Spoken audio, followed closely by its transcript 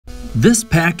This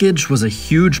package was a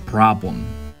huge problem.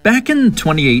 Back in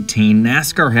 2018,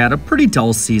 NASCAR had a pretty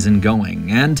dull season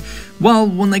going, and, well,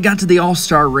 when they got to the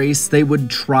All-Star race, they would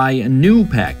try a new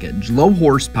package, low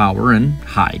horsepower and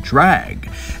high drag.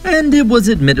 And it was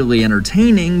admittedly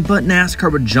entertaining, but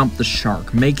NASCAR would jump the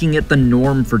shark, making it the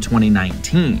norm for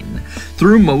 2019.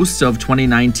 Through most of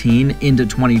 2019 into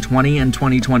 2020 and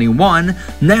 2021,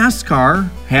 NASCAR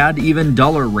had even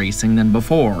duller racing than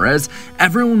before, as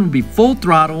everyone would be full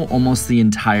throttle almost the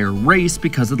entire race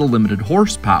because of the limited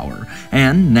horsepower.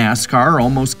 And NASCAR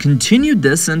almost continued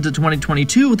this into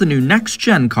 2022 with a new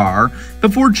next-gen car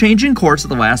before changing course at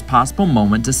the last possible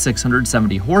moment to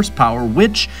 670 horsepower,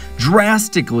 which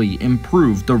drastically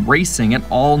improved the racing at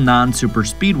all non-super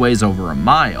speedways over a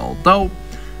mile, though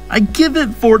I give it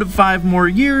 4 to 5 more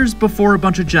years before a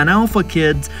bunch of Gen Alpha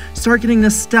kids start getting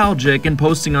nostalgic and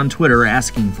posting on Twitter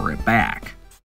asking for it back.